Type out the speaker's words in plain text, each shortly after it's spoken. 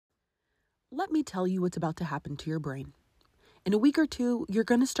Let me tell you what's about to happen to your brain. In a week or two, you're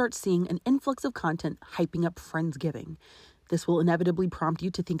going to start seeing an influx of content hyping up Friendsgiving. This will inevitably prompt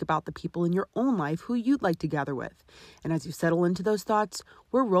you to think about the people in your own life who you'd like to gather with. And as you settle into those thoughts,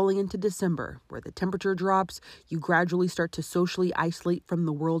 we're rolling into December, where the temperature drops, you gradually start to socially isolate from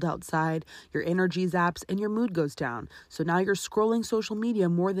the world outside, your energy zaps, and your mood goes down. So now you're scrolling social media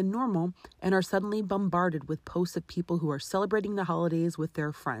more than normal and are suddenly bombarded with posts of people who are celebrating the holidays with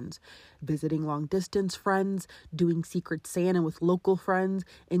their friends, visiting long-distance friends, doing Secret Santa with local friends,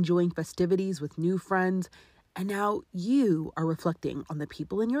 enjoying festivities with new friends. And now you are reflecting on the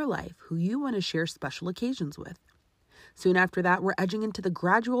people in your life who you want to share special occasions with. Soon after that, we're edging into the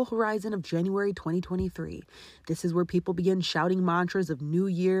gradual horizon of January 2023. This is where people begin shouting mantras of new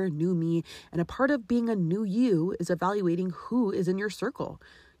year, new me, and a part of being a new you is evaluating who is in your circle.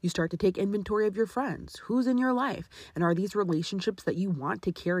 You start to take inventory of your friends, who's in your life, and are these relationships that you want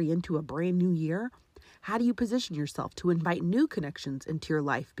to carry into a brand new year? How do you position yourself to invite new connections into your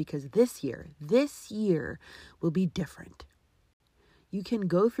life? Because this year will be different. You can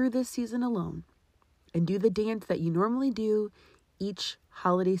go through this season alone and do the dance that you normally do each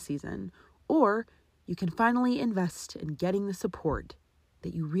holiday season, or you can finally invest in getting the support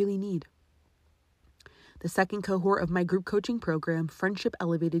that you really need. The second cohort of my group coaching program, Friendship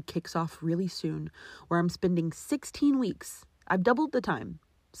Elevated, kicks off really soon, where I'm spending 16 weeks. I've doubled the time,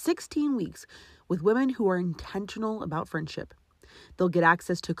 16 weeks with women who are intentional about friendship. They'll get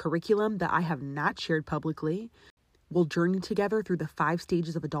access to curriculum that I have not shared publicly. We'll journey together through the 5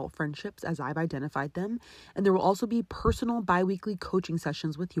 stages of adult friendships as I've identified them. And there will also be personal bi-weekly coaching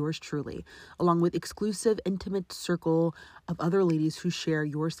sessions with yours truly, along with exclusive, intimate circle of other ladies who share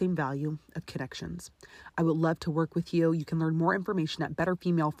your same value of connections. I would love to work with you. You can learn more information at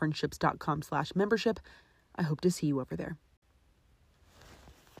betterfemalefriendships.com/membership. I hope to see you over there.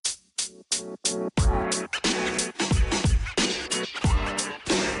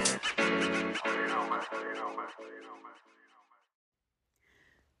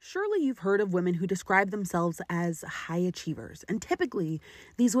 Surely you've heard of women who describe themselves as high achievers, and typically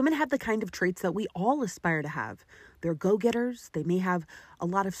these women have the kind of traits that we all aspire to have. They're go-getters, they may have a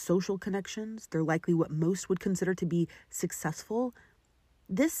lot of social connections, they're likely what most would consider to be successful.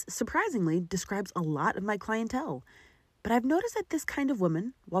 This, surprisingly, describes a lot of my clientele. But I've noticed that this kind of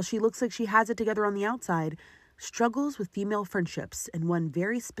woman, while she looks like she has it together on the outside, struggles with female friendships in one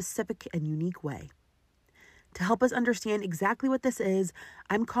very specific and unique way. To help us understand exactly what this is,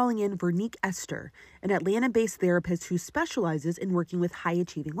 I'm calling in Vernique Esther, an Atlanta-based therapist who specializes in working with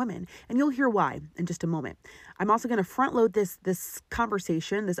high-achieving women. And you'll hear why in just a moment. I'm also going to front-load this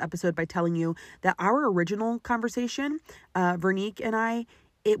conversation, this episode, by telling you that our original conversation, Vernique and I,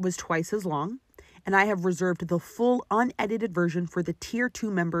 it was twice as long. And I have reserved the full unedited version for the tier 2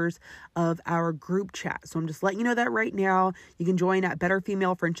 members of our group chat. So I'm just letting you know that right now. You can join at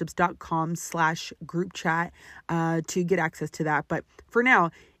betterfemalefriendships.com/group chat to get access to that. But for now,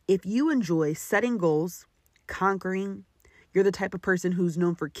 if you enjoy setting goals, conquering, you're the type of person who's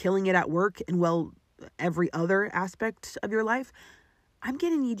known for killing it at work and, well, every other aspect of your life, I'm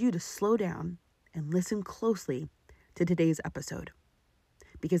going to need you to slow down and listen closely to today's episode.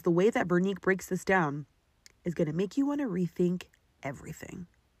 Because the way that Vernique breaks this down is going to make you want to rethink everything.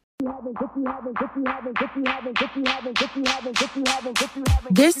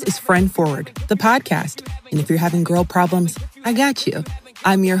 This is Friend Forward, the podcast. And if you're having girl problems, I got you.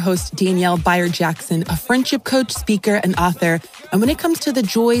 I'm your host, Danielle Byer-Jackson, a friendship coach, speaker, and author. And when it comes to the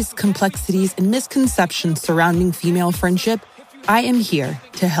joys, complexities, and misconceptions surrounding female friendship, I am here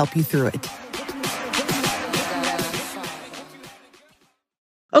to help you through it.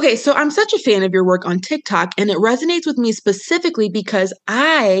 Okay, so I'm such a fan of your work on TikTok, and it resonates with me specifically because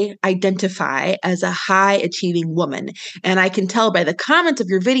I identify as a high-achieving woman, and I can tell by the comments of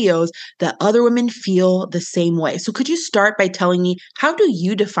your videos that other women feel the same way. So could you start by telling me, how do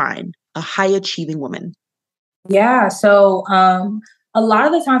you define a high-achieving woman? Yeah, so a lot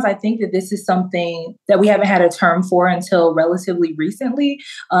of the times I think that this is something that we haven't had a term for until relatively recently.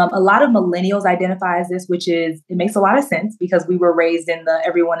 A lot of millennials identify as this, which is, it makes a lot of sense because we were raised in the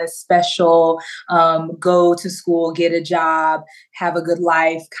everyone is special, go to school, get a job, have a good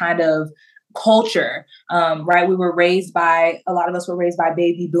life kind of culture, right? A lot of us were raised by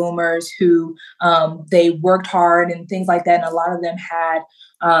baby boomers who they worked hard and things like that. And a lot of them had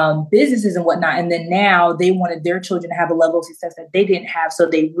businesses and whatnot. And then now they wanted their children to have a level of success that they didn't have. So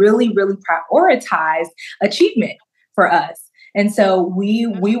they really, really prioritized achievement for us. And so we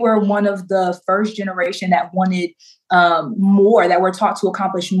were one of the first generation that wanted more, that were taught to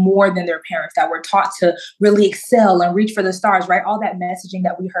accomplish more than their parents, that were taught to really excel and reach for the stars, right? All that messaging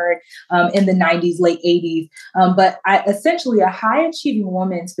that we heard in the 90s, late 80s. Essentially, a high achieving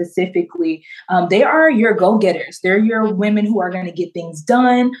woman specifically, they are your go getters. They're your women who are going to get things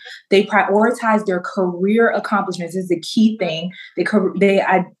done. They prioritize their career accomplishments. This is the key thing. They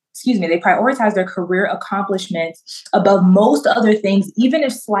prioritize their career accomplishments above most other things, even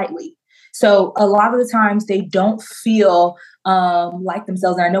if slightly. So a lot of the times they don't feel like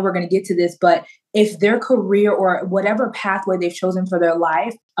themselves. And I know we're going to get to this, but if their career or whatever pathway they've chosen for their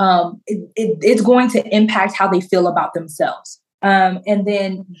life, it's going to impact how they feel about themselves. And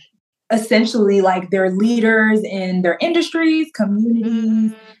then essentially, like, they're leaders in their industries,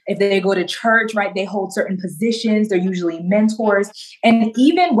 communities. If they go to church, right, they hold certain positions. They're usually mentors. And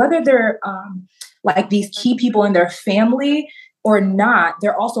even whether they're like these key people in their family or not,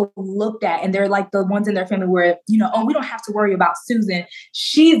 they're also looked at, and they're like the ones in their family where, oh, we don't have to worry about Susan.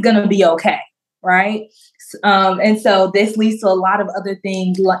 She's going to be okay. Right. And so this leads to a lot of other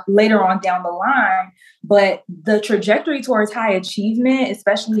things later on down the line. But the trajectory towards high achievement,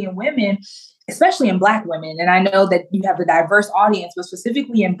 especially in women, especially in Black women, and I know that you have a diverse audience, but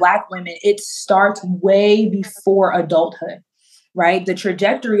specifically in Black women, it starts way before adulthood. Right. The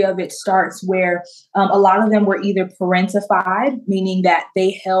trajectory of it starts where a lot of them were either parentified, meaning that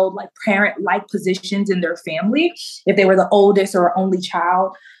they held like parent-like positions in their family, if they were the oldest or only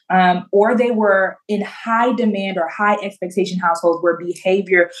child, or they were in high demand or high expectation households where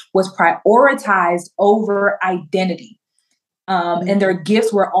behavior was prioritized over identity. And their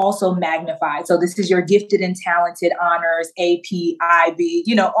gifts were also magnified. So this is your gifted and talented honors, AP, IB,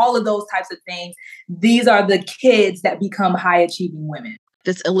 all of those types of things. These are the kids that become high achieving women.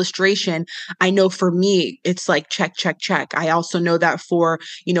 This illustration, I know for me, it's like check, check, check. I also know that for,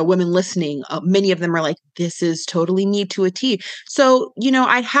 women listening, many of them are like, this is totally me to a T. So,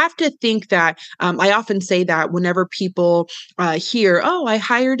 I have to think that I often say that whenever people hear, oh, I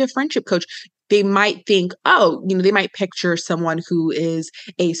hired a friendship coach, they might think, they might picture someone who is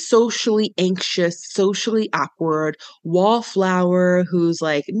a socially anxious, socially awkward wallflower who's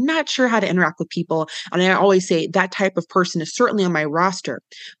like not sure how to interact with people. And I always say that type of person is certainly on my roster.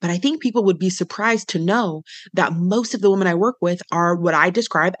 But I think people would be surprised to know that most of the women I work with are what I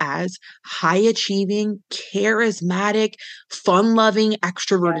describe as high achieving, charismatic, fun loving,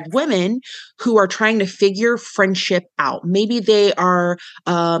 extroverted women who are trying to figure friendship out. Maybe they are,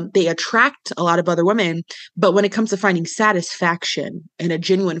 they attract a lot of other women, but when it comes to finding satisfaction in a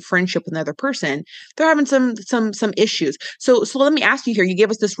genuine friendship with another person, they're having some issues. So let me ask you here, you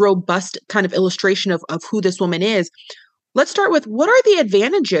gave us this robust kind of illustration of who this woman is. Let's start with, what are the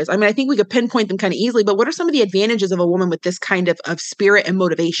advantages? I mean, I think we could pinpoint them kind of easily, but what are some of the advantages of a woman with this kind of spirit and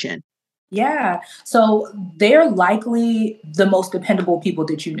motivation? Yeah. So they're likely the most dependable people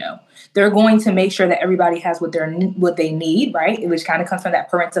that you know. They're going to make sure that everybody has what they need, right? Which kind of comes from that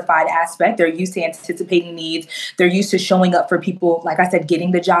parentified aspect. They're used to anticipating needs. They're used to showing up for people, like I said,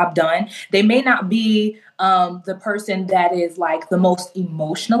 getting the job done. They may not be the person that is like the most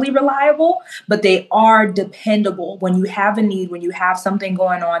emotionally reliable, but they are dependable. When you have a need, when you have something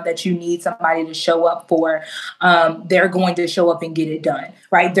going on that you need somebody to show up for, they're going to show up and get it done,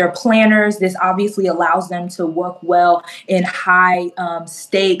 right? They're planners. This obviously allows them to work well in high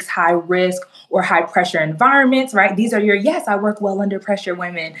stakes, high risk, or high pressure environments, right? These are your, yes, I work well under pressure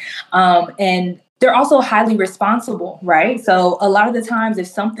women. And they're also highly responsible, right? So a lot of the times, if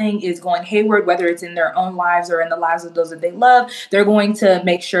something is going hayward, whether it's in their own lives or in the lives of those that they love, they're going to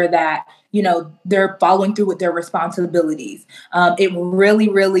make sure that, they're following through with their responsibilities. It really,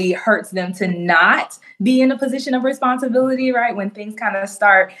 really hurts them to not be in a position of responsibility, right? When things kind of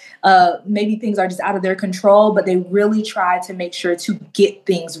start, maybe things are just out of their control, but they really try to make sure to get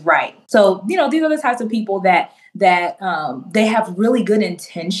things right. So, these are the types of people that they have really good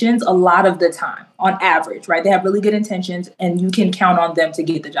intentions a lot of the time, on average, right? They have really good intentions, and you can count on them to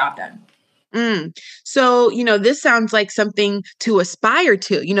get the job done. So, this sounds like something to aspire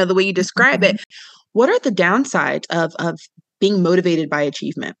to, the way you describe it. What are the downsides of being motivated by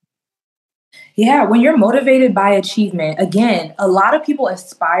achievement? Yeah, when you're motivated by achievement, again, a lot of people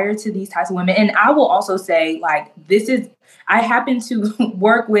aspire to these types of women. And I will also say, like, I happen to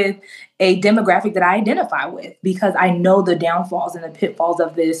work with a demographic that I identify with, because I know the downfalls and the pitfalls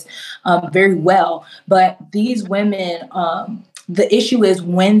of this very well. But these women, the issue is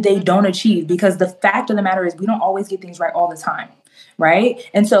when they don't achieve, because the fact of the matter is we don't always get things right all the time. right?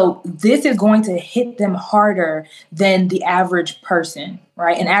 And so this is going to hit them harder than the average person,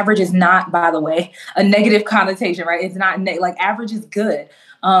 right? And average is not, by the way, a negative connotation, right? It's not like average is good.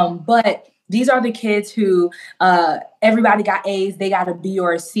 But these are the kids who everybody got A's, they got a B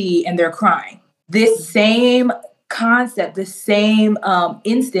or a C, and they're crying. This same concept, the same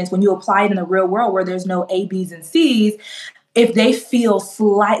instance, when you apply it in the real world where there's no A, B's, and C's, if they feel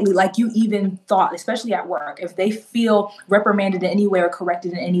slightly like you even thought, especially at work, if they feel reprimanded in any way or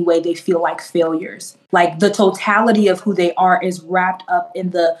corrected in any way, they feel like failures. Like the totality of who they are is wrapped up in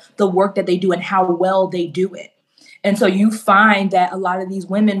the work that they do and how well they do it. And so you find that a lot of these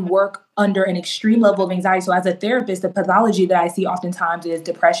women work under an extreme level of anxiety. So as a therapist, the pathology that I see oftentimes is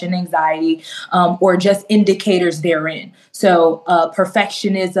depression, anxiety, or just indicators therein. So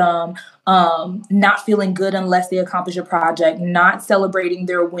perfectionism, not feeling good unless they accomplish a project, not celebrating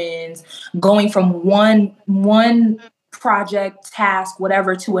their wins, going from one project, task,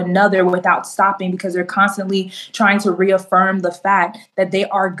 whatever, to another without stopping because they're constantly trying to reaffirm the fact that they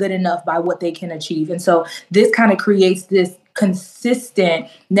are good enough by what they can achieve. And so this kind of creates this consistent,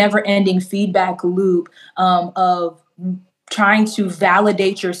 never-ending feedback loop of trying to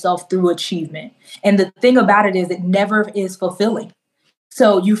validate yourself through achievement. And the thing about it is it never is fulfilling.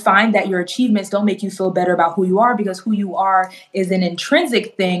 So you find that your achievements don't make you feel better about who you are because who you are is an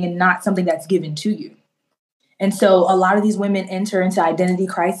intrinsic thing and not something that's given to you. And so a lot of these women enter into identity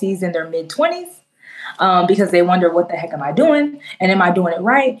crises in their mid-20s because they wonder, what the heck am I doing? And am I doing it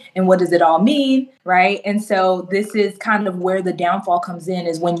right? And what does it all mean? Right. And so this is kind of where the downfall comes in,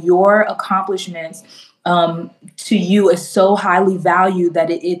 is when your accomplishments to you is so highly valued that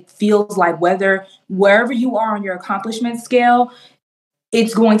it feels like wherever you are on your accomplishment scale,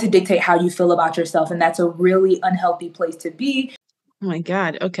 it's going to dictate how you feel about yourself. And that's a really unhealthy place to be. Oh my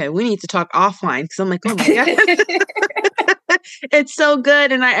God. Okay. We need to talk offline because I'm like, oh my God. It's so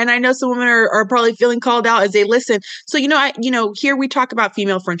good. And I know some women are probably feeling called out as they listen. So, here we talk about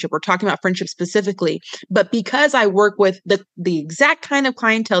female friendship. We're talking about friendship specifically, but because I work with the exact kind of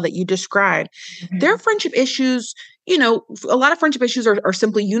clientele that you described, their friendship issues, a lot of friendship issues are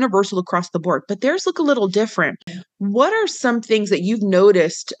simply universal across the board, but theirs look a little different. What are some things that you've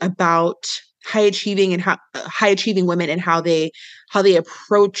noticed about high achieving women and how they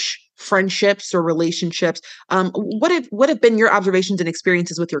approach friendships or relationships? What have been your observations and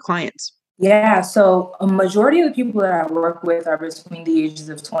experiences with your clients? Yeah, so a majority of the people that I work with are between the ages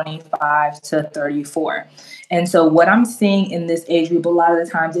of 25 to 34. And so what I'm seeing in this age group a lot of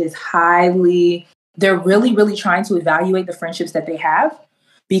the times is they're really, really trying to evaluate the friendships that they have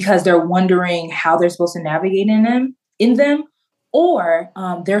because they're wondering how they're supposed to navigate in them, or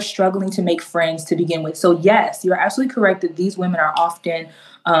they're struggling to make friends to begin with. So yes, you're absolutely correct that these women are often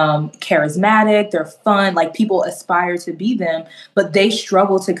charismatic, they're fun, like people aspire to be them, but they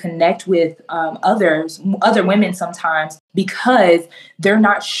struggle to connect with other women sometimes because they're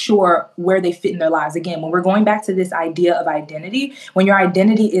not sure where they fit in their lives. Again, when we're going back to this idea of identity, when your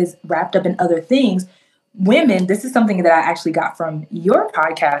identity is wrapped up in other things, women, this is something that I actually got from your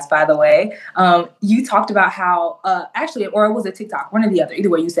podcast, by the way. You talked about how, or it was a TikTok, one or the other, either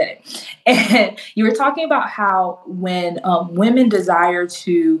way you said it. And you were talking about how when women desire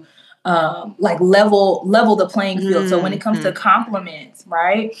to level the playing field. So when it comes to compliments,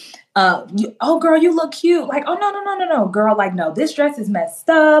 right? Oh, girl, you look cute. Like, oh, no, girl. Like, no, this dress is messed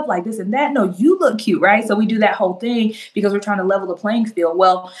up. Like this and that. No, you look cute, right? So we do that whole thing because we're trying to level the playing field.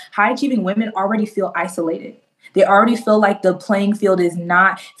 Well, high achieving women already feel isolated. They already feel like the playing field is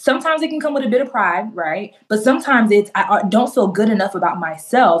not, sometimes it can come with a bit of pride, right? But sometimes I don't feel good enough about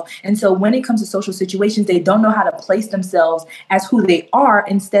myself. And so when it comes to social situations, they don't know how to place themselves as who they are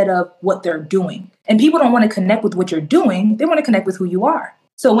instead of what they're doing. And people don't want to connect with what you're doing. They want to connect with who you are.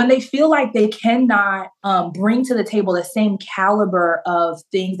 So when they feel like they cannot bring to the table the same caliber of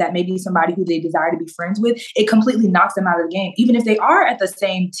things that maybe somebody who they desire to be friends with, it completely knocks them out of the game, even if they are at the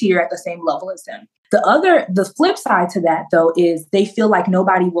same tier, at the same level as them. The flip side to that, though, is they feel like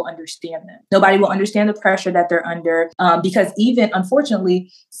nobody will understand them. Nobody will understand the pressure that they're under because even, unfortunately,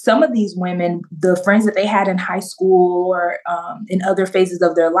 some of these women, the friends that they had in high school or in other phases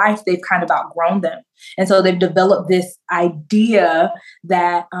of their life, they've kind of outgrown them. And so they've developed this idea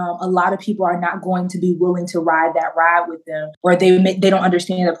that a lot of people are not going to be willing to ride that ride with them, or they don't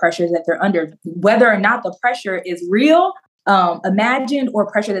understand the pressures that they're under, whether or not the pressure is real, imagined,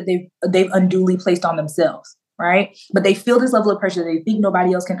 or pressure that they've unduly placed on themselves, right? But they feel this level of pressure that they think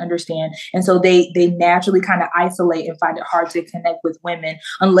nobody else can understand, and so they naturally kind of isolate and find it hard to connect with women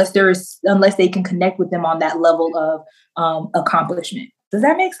unless they can connect with them on that level of accomplishment. Does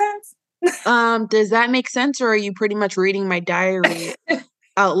that make sense? Does that make sense, or are you pretty much reading my diary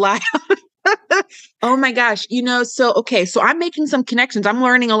out loud? Oh my gosh. Okay, so I'm making some connections. I'm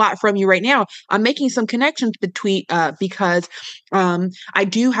learning a lot from you right now. I'm making some connections because I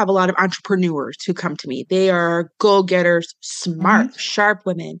do have a lot of entrepreneurs who come to me. They are go-getters, smart, Mm-hmm. sharp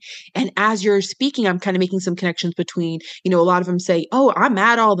women. And as you're speaking, I'm kind of making some connections between, a lot of them say, "Oh, I'm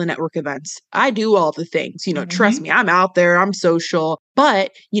at all the network events. I do all the things. Trust Mm-hmm. me, I'm out there, I'm social."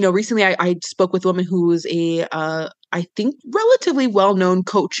 But, recently I spoke with a woman who was I think relatively well-known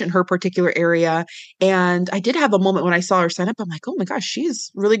coach in her particular area. And I did have a moment when I saw her sign up. I'm like, oh my gosh,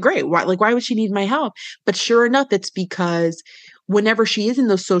 she's really great. Why would she need my help? But sure enough, it's because whenever she is in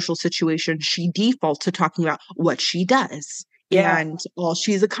those social situations, she defaults to talking about what she does Yeah. and all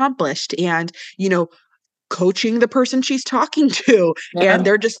she's accomplished and, coaching the person she's talking to. And Yeah.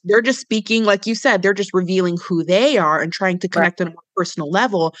 they're just speaking, like you said, they're just revealing who they are and trying to Right. connect on a more personal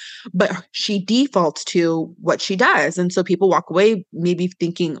level. But she defaults to what she does. And so people walk away maybe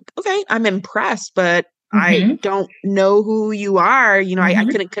thinking, okay, I'm impressed, but I Mm-hmm. don't know who you are. I Mm-hmm.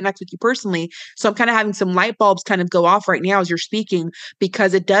 couldn't connect with you personally. So I'm kind of having some light bulbs kind of go off right now as you're speaking,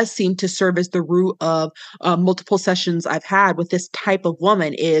 because it does seem to serve as the root of multiple sessions I've had with this type of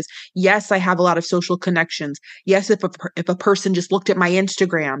woman is, yes, I have a lot of social connections. Yes, if a person just looked at my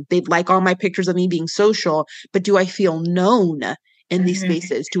Instagram, they'd like all my pictures of me being social, but do I feel known in these Mm-hmm.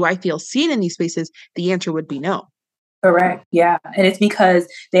 spaces? Do I feel seen in these spaces? The answer would be no. Correct. Yeah. And it's because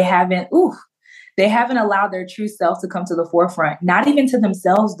they haven't allowed their true self to come to the forefront, not even to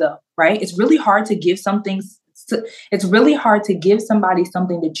themselves though, right? It's really hard to give it's really hard to give somebody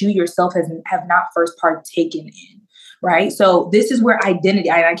something that you yourself have not first partaken in. Right. So this is where identity,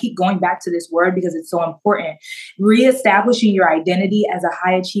 I keep going back to this word because it's so important. Reestablishing your identity as a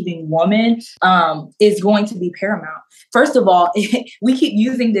high achieving woman is going to be paramount. First of all, we keep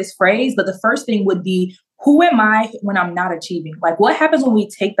using this phrase, but the first thing would be, who am I when I'm not achieving? Like, what happens when we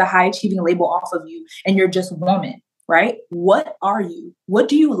take the high achieving label off of you and you're just woman, right? What are you? What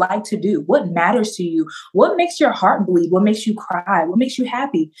do you like to do? What matters to you? What makes your heart bleed? What makes you cry? What makes you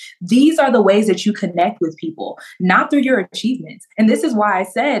happy? These are the ways that you connect with people, not through your achievements. And this is why I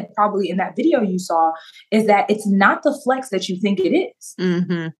said, probably in that video you saw, is that it's not the flex that you think it is.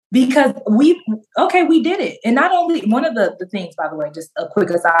 Mm-hmm. Because we did it. And not only, one of the things, by the way, just a quick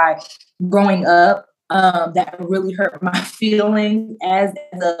aside, growing up, that really hurt my feelings as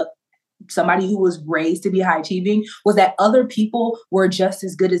somebody who was raised to be high achieving, was that other people were just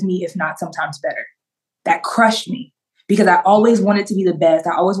as good as me, if not sometimes better. That crushed me because I always wanted to be the best.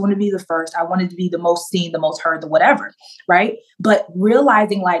 I always wanted to be the first. I wanted to be the most seen, the most heard, the whatever. Right. But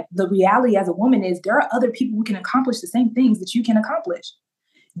realizing, like, the reality as a woman is there are other people who can accomplish the same things that you can accomplish.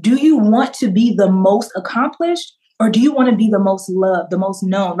 Do you want to be the most accomplished, or do you want to be the most loved, the most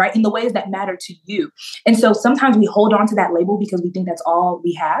known, right? In the ways that matter to you. And so sometimes we hold on to that label because we think that's all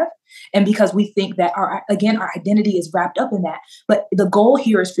we have. And because we think that our identity is wrapped up in that. But the goal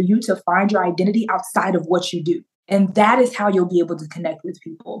here is for you to find your identity outside of what you do. And that is how you'll be able to connect with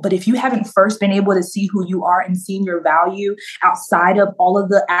people. But if you haven't first been able to see who you are and seen your value outside of all of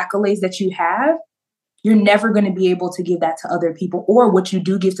the accolades that you have, you're never going to be able to give that to other people, or what you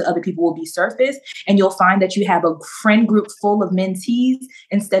do give to other people will be surface. And you'll find that you have a friend group full of mentees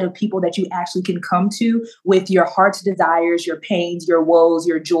instead of people that you actually can come to with your heart's desires, your pains, your woes,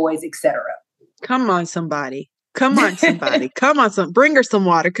 your joys, etc. Come on, somebody. Come on, somebody. Come on, bring her some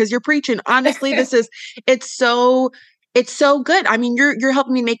water, because you're preaching. Honestly, it's so good. I mean, you're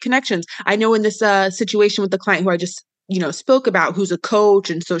helping me make connections. I know in this situation with the client who I just spoke about, who's a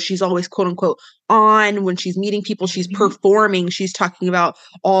coach, and so she's always quote unquote on when she's meeting people, she's performing, she's talking about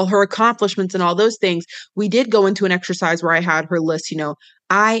all her accomplishments and all those things. We did go into an exercise where I had her list,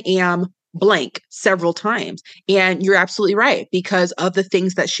 I am blank several times. And you're absolutely right, because of the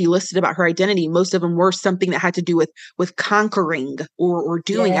things that she listed about her identity, most of them were something that had to do with conquering or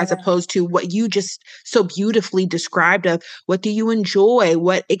doing, as opposed to what you just so beautifully described of what do you enjoy,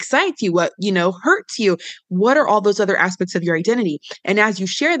 what excites you, what hurts you, what are all those other aspects of your identity. And as you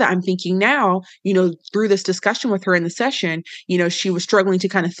share that, I'm thinking now, through this discussion with her in the session, she was struggling to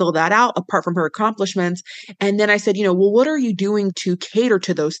kind of fill that out apart from her accomplishments. And then I said, well, what are you doing to cater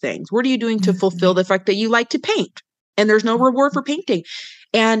to those things? What are you doing to fulfill the fact that you like to paint and there's no reward for painting?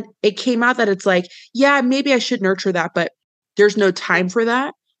 And it came out that it's like, yeah, maybe I should nurture that, but there's no time for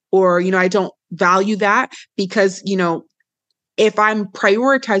that. Or, I don't value that because, if I'm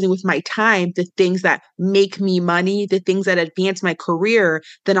prioritizing with my time the things that make me money, the things that advance my career,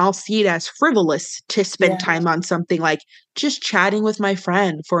 then I'll see it as frivolous to spend time on something like just chatting with my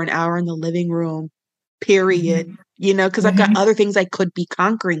friend for an hour in the living room, period. because I've got other things I could be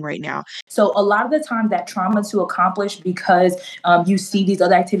conquering right now. So a lot of the time that trauma to accomplish because you see these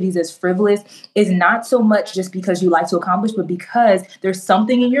other activities as frivolous is not so much just because you like to accomplish, but because there's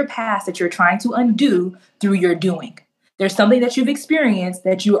something in your past that you're trying to undo through your doing. There's something that you've experienced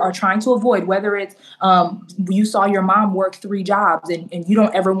that you are trying to avoid, whether it's you saw your mom work 3 jobs and you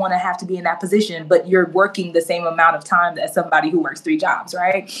don't ever want to have to be in that position, but you're working the same amount of time as somebody who works 3 jobs,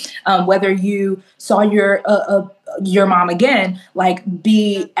 right? Whether you saw your mom again, like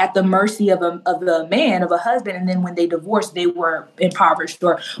be at the mercy of a man, of a husband, and then when they divorced, they were impoverished,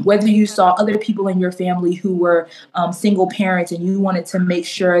 or whether you saw other people in your family who were single parents and you wanted to make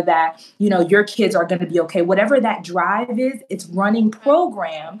sure that, your kids are going to be okay. Whatever that drive is, it's running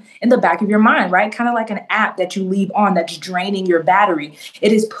program in the back of your mind, right? Kind of like an app that you leave on that's draining your battery.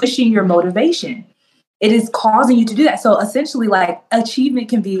 It is pushing your motivation. It is causing you to do that. So essentially, like, achievement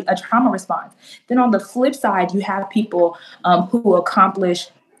can be a trauma response. Then on the flip side, you have people who accomplish,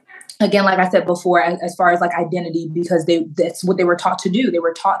 again, like I said before, as far as like identity, because that's what they were taught to do. They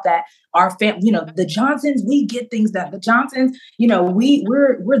were taught that our family, the Johnsons, we get things done. The Johnsons,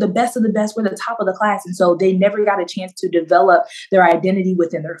 we're the best of the best. We're the top of the class. And so they never got a chance to develop their identity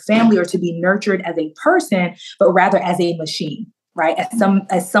within their family or to be nurtured as a person, but rather as a machine. Right,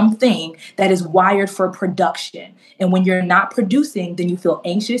 as something that is wired for production. And when you're not producing, then you feel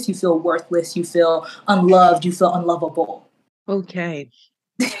anxious, you feel worthless, you feel unloved, you feel unlovable. Okay.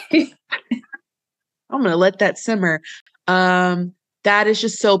 I'm going to let that simmer. That is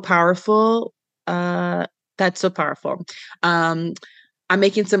just so powerful. That's so powerful. I'm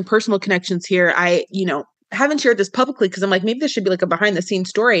making some personal connections here. I haven't shared this publicly because I'm like, maybe this should be like a behind the scenes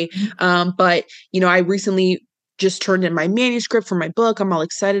story. But I recently just turned in my manuscript for my book. I'm all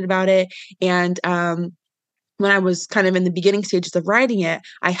excited about it. And when I was kind of in the beginning stages of writing it,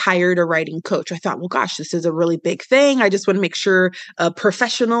 I hired a writing coach. I thought, well, gosh, this is a really big thing. I just want to make sure a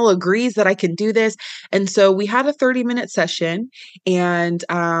professional agrees that I can do this. And so we had a 30-minute session. And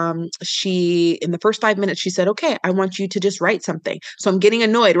she, in the first 5 minutes, she said, okay, I want you to just write something. So I'm getting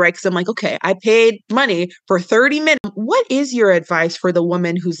annoyed, right? Because I'm like, okay, I paid money for 30 minutes. What is your advice for the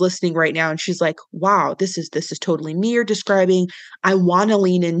woman who's listening right now? And she's like, wow, this is totally me you're describing. I want to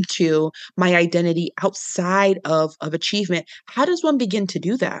lean into my identity outside of achievement. How does one begin to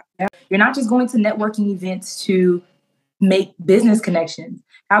do that? You're not just going to networking events to make business connections.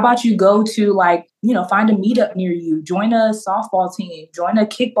 How about you go to find a meetup near you, join a softball team, join a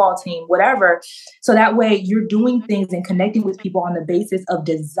kickball team, whatever. So that way you're doing things and connecting with people on the basis of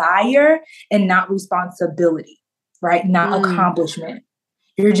desire and not responsibility, right? Not accomplishment.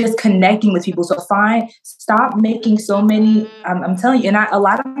 You're just connecting with people. So stop making so many, I'm telling you, and a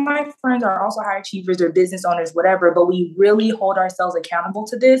lot of my friends are also high achievers or business owners, whatever, but we really hold ourselves accountable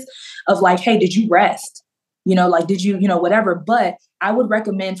to this of like, hey, did you rest? Did you, whatever. But I would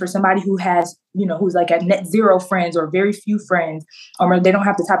recommend for somebody who has, who's like at net zero friends or very few friends, or they don't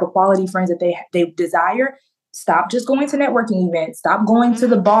have the type of quality friends that they desire, stop just going to networking events. Stop going to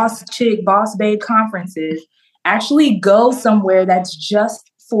the boss chick, boss babe conferences. Actually go somewhere that's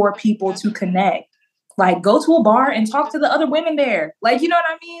just for people to connect. Like, go to a bar and talk to the other women there. Like, you know what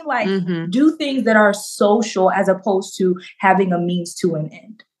I mean? Like, do things that are social as opposed to having a means to an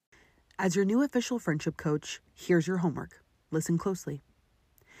end. As your new official friendship coach, here's your homework. Listen closely.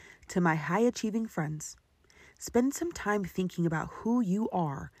 To my high-achieving friends, spend some time thinking about who you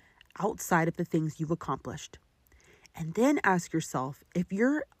are outside of the things you've accomplished. And then ask yourself if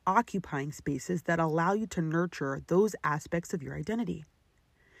you're occupying spaces that allow you to nurture those aspects of your identity.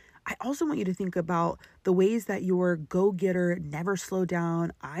 I also want you to think about the ways that your go-getter, never slow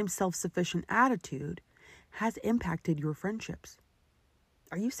down, I'm self-sufficient attitude has impacted your friendships.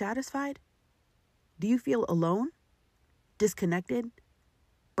 Are you satisfied? Do you feel alone, disconnected,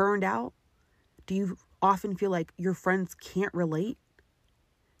 burned out? Do you often feel like your friends can't relate?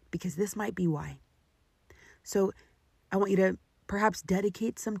 Because this might be why. So I want you to perhaps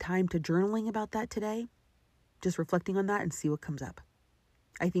dedicate some time to journaling about that today, just reflecting on that and see what comes up.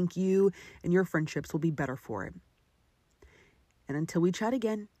 I think you and your friendships will be better for it. And until we chat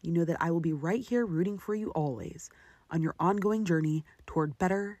again, you know that I will be right here rooting for you always on your ongoing journey toward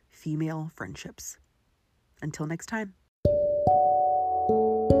better female friendships. Until next time.